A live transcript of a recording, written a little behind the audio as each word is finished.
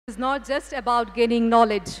is not just about gaining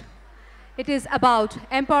knowledge. It is about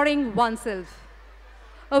empowering oneself.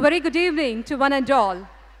 A very good evening to one and all.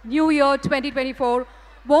 New Year 2024.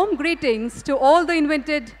 Warm greetings to all the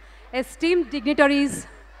invited, esteemed dignitaries,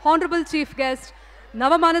 Honorable Chief Guest,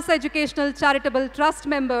 Navamanasa Educational Charitable Trust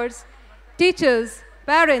members, teachers,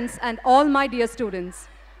 parents, and all my dear students.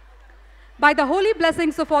 By the holy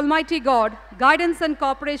blessings of Almighty God, guidance and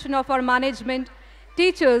cooperation of our management,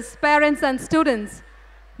 teachers, parents, and students,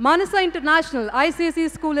 Manasa International ICSE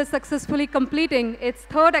School is successfully completing its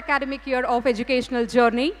third academic year of educational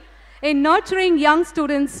journey in nurturing young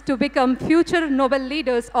students to become future noble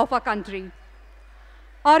leaders of our country.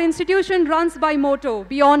 Our institution runs by motto,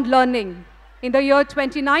 Beyond Learning. In the year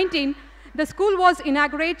 2019, the school was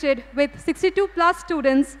inaugurated with 62 plus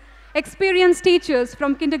students, experienced teachers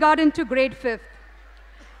from kindergarten to grade 5th.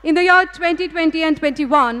 In the year 2020 and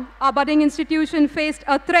 21, our budding institution faced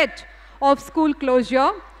a threat of school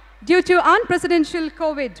closure due to unprecedented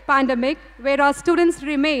COVID pandemic, where our students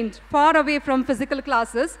remained far away from physical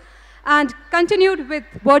classes and continued with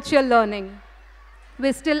virtual learning.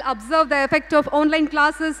 We still observe the effect of online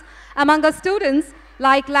classes among our students,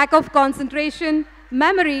 like lack of concentration,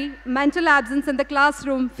 memory, mental absence in the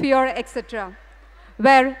classroom, fear, etc.,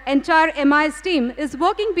 where entire MIS team is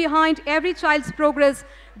working behind every child's progress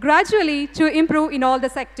gradually to improve in all the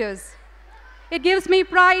sectors. It gives me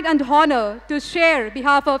pride and honor to share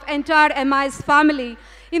behalf of entire MIS family.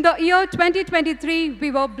 In the year 2023, we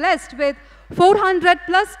were blessed with 400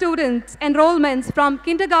 plus students enrollments from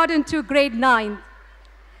kindergarten to grade 9.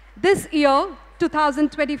 This year,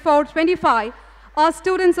 2024-25, our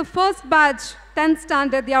students of first batch 10th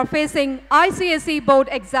standard, they are facing ICSE board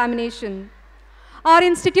examination. Our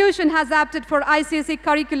institution has opted for ICSE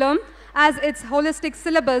curriculum as its holistic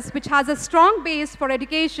syllabus, which has a strong base for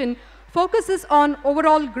education, focuses on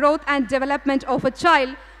overall growth and development of a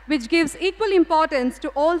child, which gives equal importance to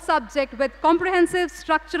all subjects with comprehensive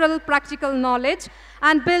structural practical knowledge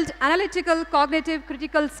and build analytical cognitive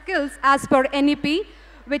critical skills as per NEP,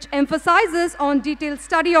 which emphasizes on detailed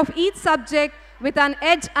study of each subject with an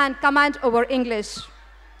edge and command over English.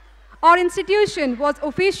 Our institution was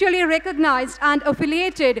officially recognized and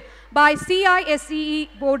affiliated by CISE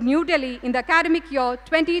Board New Delhi in the academic year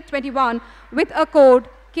 2021 with a code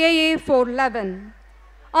KA411.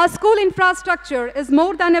 Our school infrastructure is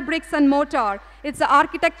more than a bricks and mortar. It's an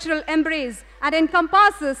architectural embrace and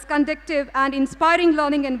encompasses conducive and inspiring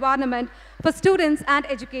learning environment for students and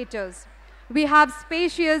educators. We have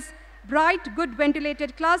spacious, bright, good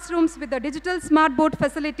ventilated classrooms with the digital smart board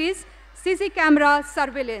facilities, CC camera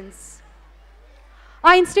surveillance.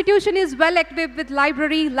 Our institution is well equipped with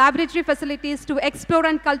library, laboratory facilities to explore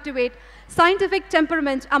and cultivate scientific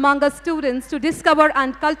temperament among our students to discover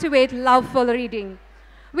and cultivate love for reading.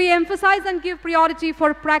 We emphasize and give priority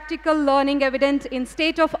for practical learning evident in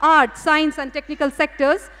state-of-art science and technical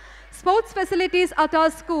sectors. Sports facilities at our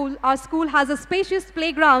school has a spacious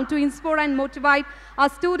playground to inspire and motivate our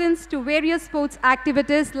students to various sports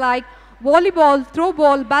activities like volleyball,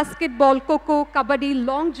 throwball, basketball, kho-kho, kabaddi,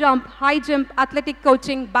 long jump, high jump, athletic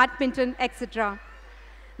coaching, badminton, etc.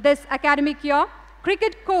 This academic year,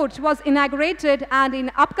 cricket court was inaugurated, and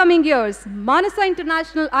in upcoming years, Manasa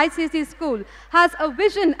International ICSE School has a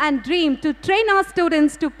vision and dream to train our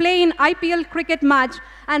students to play in IPL cricket match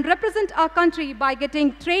and represent our country by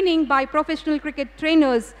getting training by professional cricket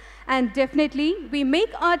trainers. And definitely, we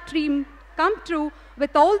make our dream come true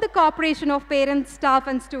with all the cooperation of parents, staff,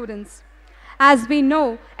 and students. As we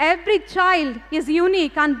know, every child is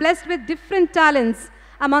unique and blessed with different talents.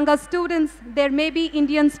 Among our students, there may be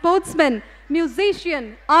Indian sportsmen,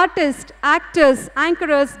 musicians, artists, actors,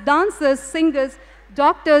 anchors, dancers, singers,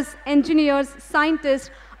 doctors, engineers,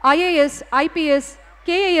 scientists, IAS, IPS,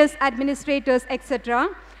 KAS administrators, etc.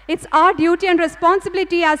 It's our duty and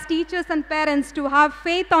responsibility as teachers and parents to have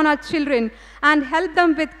faith on our children and help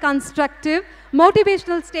them with constructive,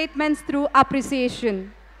 motivational statements through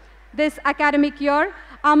appreciation. This academic year,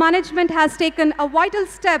 our management has taken a vital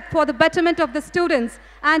step for the betterment of the students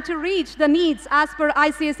and to reach the needs as per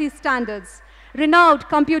ICSE standards. Renowned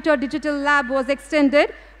Computer Digital Lab was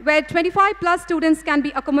extended, where 25 plus students can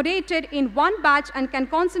be accommodated in one batch and can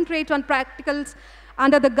concentrate on practicals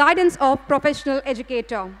under the guidance of professional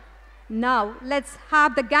educator. Now, let's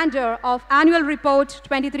have the gander of Annual Report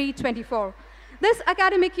 23-24. This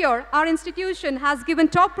academic year, our institution has given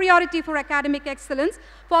top priority for academic excellence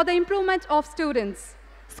for the improvement of students.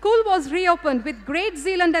 School was reopened with great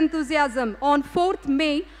zeal and enthusiasm on 4th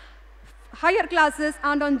May, higher classes,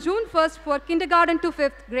 and on June 1st for kindergarten to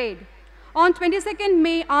 5th grade. On 22nd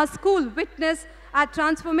May, our school witnessed a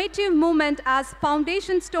transformative movement as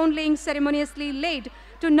foundation stone laying ceremoniously laid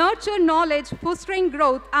to nurture knowledge, fostering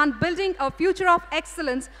growth, and building a future of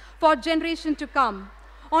excellence for generations to come.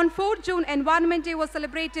 On 4th June, Environment Day was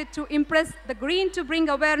celebrated to impress the green to bring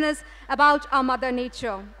awareness about our Mother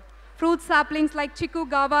Nature. Fruit saplings like chiku,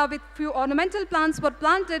 guava with few ornamental plants were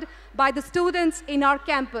planted by the students in our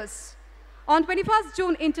campus. On 21st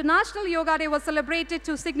June, International Yoga Day was celebrated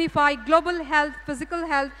to signify global health, physical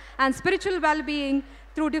health, and spiritual well-being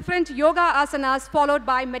through different yoga asanas followed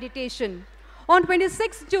by meditation. On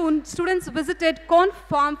 26th June, students visited corn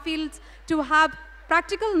farm fields to have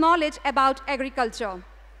practical knowledge about agriculture.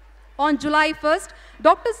 On July 1st,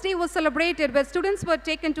 Doctors' Day was celebrated where students were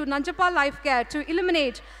taken to Nanjapal Life Care to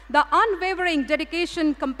illuminate the unwavering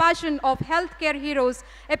dedication, compassion of healthcare heroes,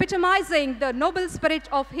 epitomizing the noble spirit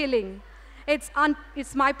of healing.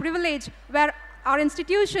 It's my privilege where our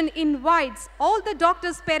institution invites all the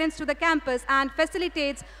doctors' parents to the campus and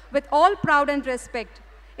facilitates with all pride and respect.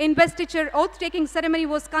 Investiture oath-taking ceremony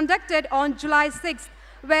was conducted on July 6th,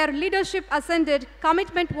 where leadership ascended,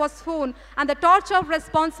 commitment was sworn, and the torch of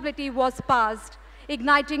responsibility was passed,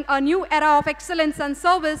 igniting a new era of excellence and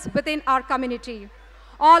service within our community.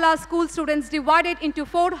 All our school students divided into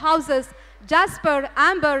 4 houses: Jasper,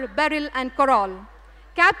 Amber, Beryl, and Coral.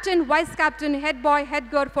 Captain, vice captain, head boy,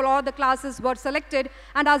 head girl for all the classes were selected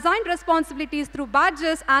and assigned responsibilities through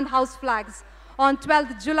badges and house flags. On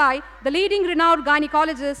 12th July, the leading renowned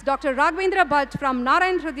gynecologist, Dr. Raghavendra Bhatt from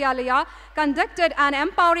Narayan Hridyalaya, conducted an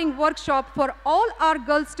empowering workshop for all our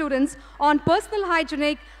girl students on personal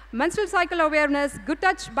hygienic, menstrual cycle awareness, good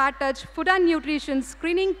touch, bad touch, food and nutrition,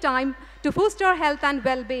 screening time to foster health and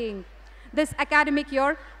well-being. This academic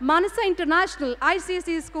year, Manasa International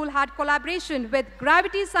ICSE School had collaboration with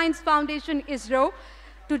Gravity Science Foundation, ISRO,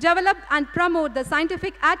 to develop and promote the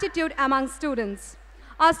scientific attitude among students.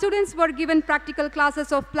 Our students were given practical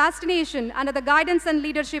classes of plastination under the guidance and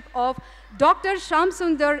leadership of Dr. Shyam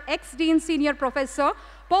Sundar, ex-dean senior professor,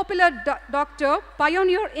 popular doctor,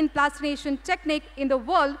 pioneer in plastination technique in the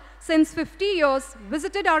world since 50 years,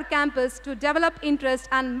 visited our campus to develop interest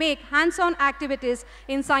and make hands-on activities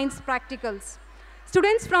in science practicals.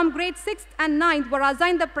 Students from grade 6th and 9th were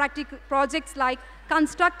assigned the practical projects like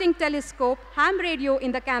constructing telescope, ham radio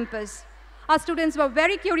in the campus. Our students were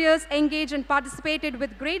very curious, engaged, and participated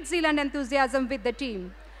with great zeal and enthusiasm with the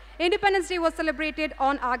team. Independence Day was celebrated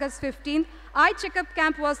on August 15th. Eye checkup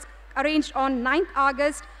camp was arranged on 9th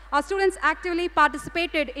August. Our students actively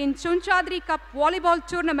participated in Chunchadri Cup volleyball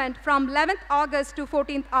tournament from 11th August to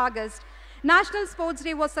 14th August. National Sports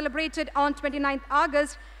Day was celebrated on 29th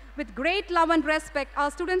August. With great love and respect,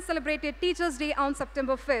 our students celebrated Teachers' Day on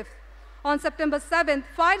September 5th. On September 7th,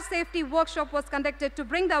 fire safety workshop was conducted to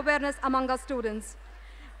bring the awareness among our students.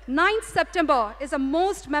 9th September is a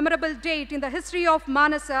most memorable date in the history of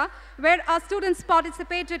Manasa, where our students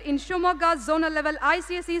participated in Shimoga zonal level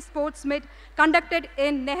ICSE sports meet conducted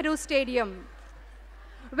in Nehru Stadium,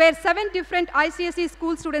 where 7 different ICSE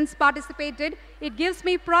school students participated. It gives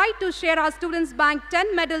me pride to share our students banked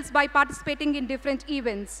 10 medals by participating in different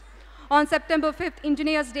events. On September 5th,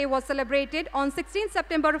 Engineers Day was celebrated. On 16th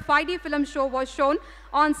September, 5D film show was shown.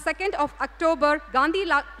 On 2nd of October,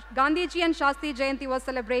 Gandhiji and Shastri Jayanti was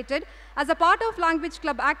celebrated. As a part of Language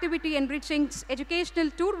Club activity, enriching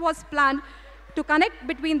educational tour was planned to connect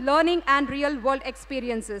between learning and real-world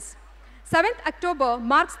experiences. 7th October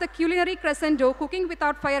marks the culinary crescendo. Cooking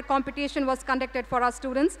without fire competition was conducted for our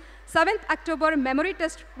students. 7th October, memory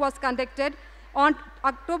test was conducted. On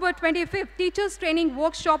October 25th, teachers training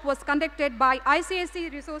workshop was conducted by ICSE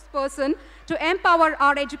resource person to empower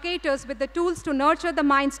our educators with the tools to nurture the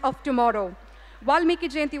minds of tomorrow. Valmiki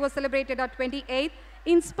Jayanti was celebrated on 28th.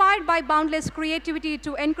 Inspired by boundless creativity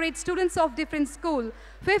to encourage students of different schools,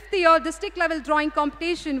 5th year district level drawing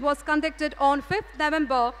competition was conducted on 5th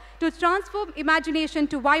November to transform imagination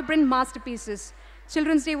to vibrant masterpieces.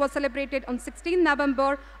 Children's Day was celebrated on 16th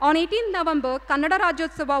November. On 18th November, Kannada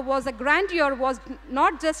Rajyotsava was a grandeur, was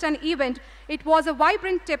not just an event, it was a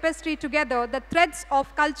vibrant tapestry together, the threads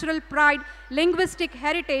of cultural pride, linguistic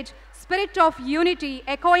heritage, spirit of unity,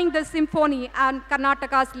 echoing the symphony and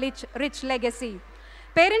Karnataka's rich legacy.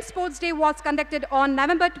 Parents' Sports Day was conducted on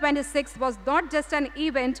November 26th, was not just an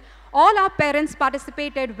event. All our parents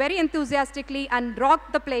participated very enthusiastically and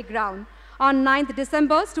rocked the playground. On 9th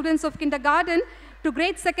December, students of kindergarten to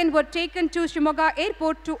grade 2nd were taken to Shimoga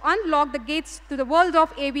Airport to unlock the gates to the world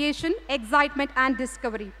of aviation, excitement, and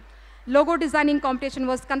discovery. Logo designing competition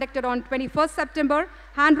was conducted on 21st September.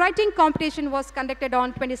 Handwriting competition was conducted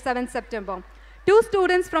on 27th September. 2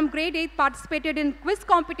 students from grade 8 participated in quiz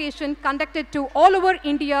competition conducted to all over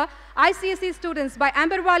India, ICSE students by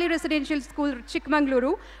Amber Valley Residential School,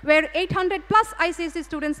 Chikmagaluru, where 800 plus ICSE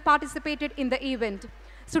students participated in the event.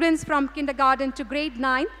 Students from kindergarten to grade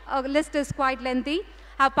 9, our list is quite lengthy,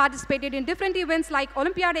 have participated in different events like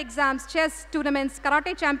Olympiad exams, chess tournaments,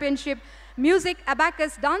 karate championship, music,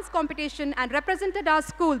 abacus, dance competition, and represented our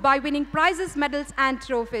school by winning prizes, medals, and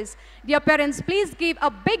trophies. Dear parents, please give a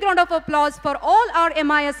big round of applause for all our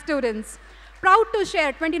MIS students. Proud to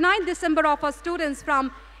share 29 December of our students from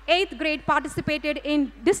 8th grade participated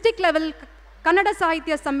in district level Kannada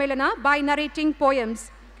Sahitya Sammelana by narrating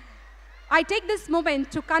poems. I take this moment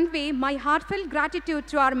to convey my heartfelt gratitude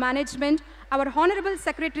to our management, our Honorable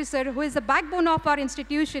Secretary Sir, who is the backbone of our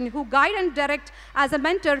institution, who guide and direct as a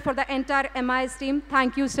mentor for the entire MIS team.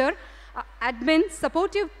 Thank you, sir. Admin,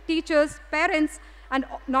 supportive teachers, parents, and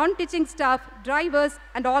non-teaching staff, drivers,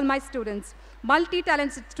 and all my students.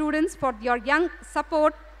 Multi-talented students for your young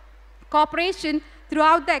support, cooperation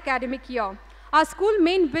throughout the academic year. Our school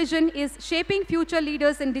main vision is shaping future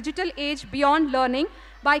leaders in digital age beyond learning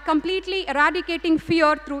by completely eradicating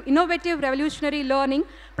fear through innovative revolutionary learning,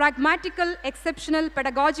 pragmatical, exceptional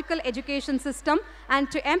pedagogical education system, and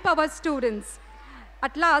to empower students.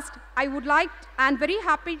 At last, I would like and very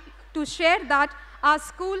happy to share that our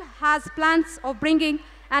school has plans of bringing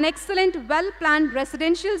an excellent, well-planned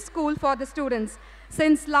residential school for the students.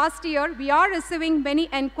 Since last year, we are receiving many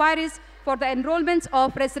inquiries for the enrollments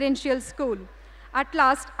of residential school. At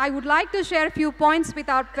last, I would like to share a few points with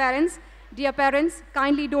our parents. Dear parents,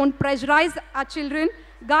 kindly don't pressurize our children.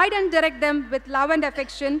 Guide and direct them with love and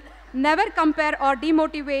affection. Never compare or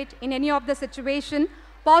demotivate in any of the situation.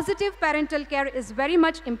 Positive parental care is very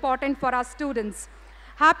much important for our students.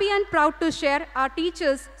 Happy and proud to share our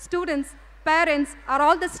teachers, students, parents are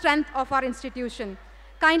all the strength of our institution.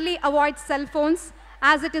 Kindly avoid cell phones.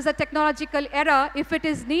 As it is a technological era, if it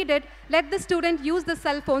is needed, let the student use the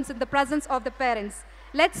cell phones in the presence of the parents.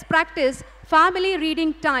 Let's practice family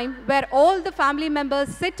reading time where all the family members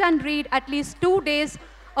sit and read at least 2 days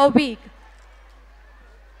a week.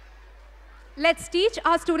 Let's teach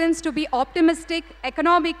our students to be optimistic,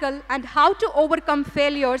 economical, and how to overcome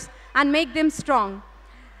failures and make them strong.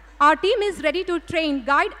 Our team is ready to train,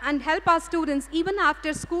 guide, and help our students even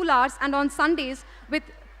after school hours and on Sundays with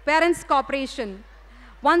parents' cooperation.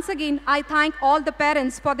 Once again, I thank all the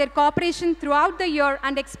parents for their cooperation throughout the year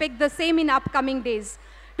and expect the same in upcoming days.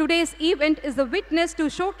 Today's event is a witness to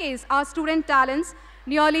showcase our student talents.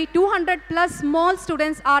 Nearly 200 plus small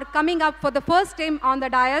students are coming up for the first time on the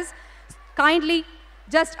dais. Kindly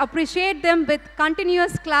just appreciate them with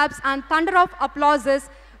continuous claps and thunder of applauses,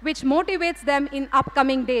 which motivates them in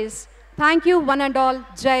upcoming days. Thank you, one and all.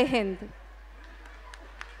 Jai Hind.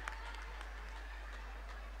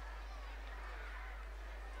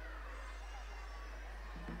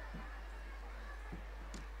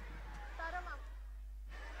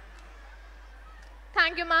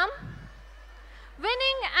 Thank you, ma'am.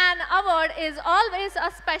 Winning an award is always a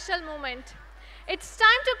special moment. It's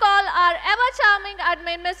time to call our ever-charming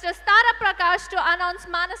admin, Mr. Stara Prakash, to announce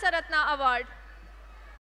Manasa Ratna Award.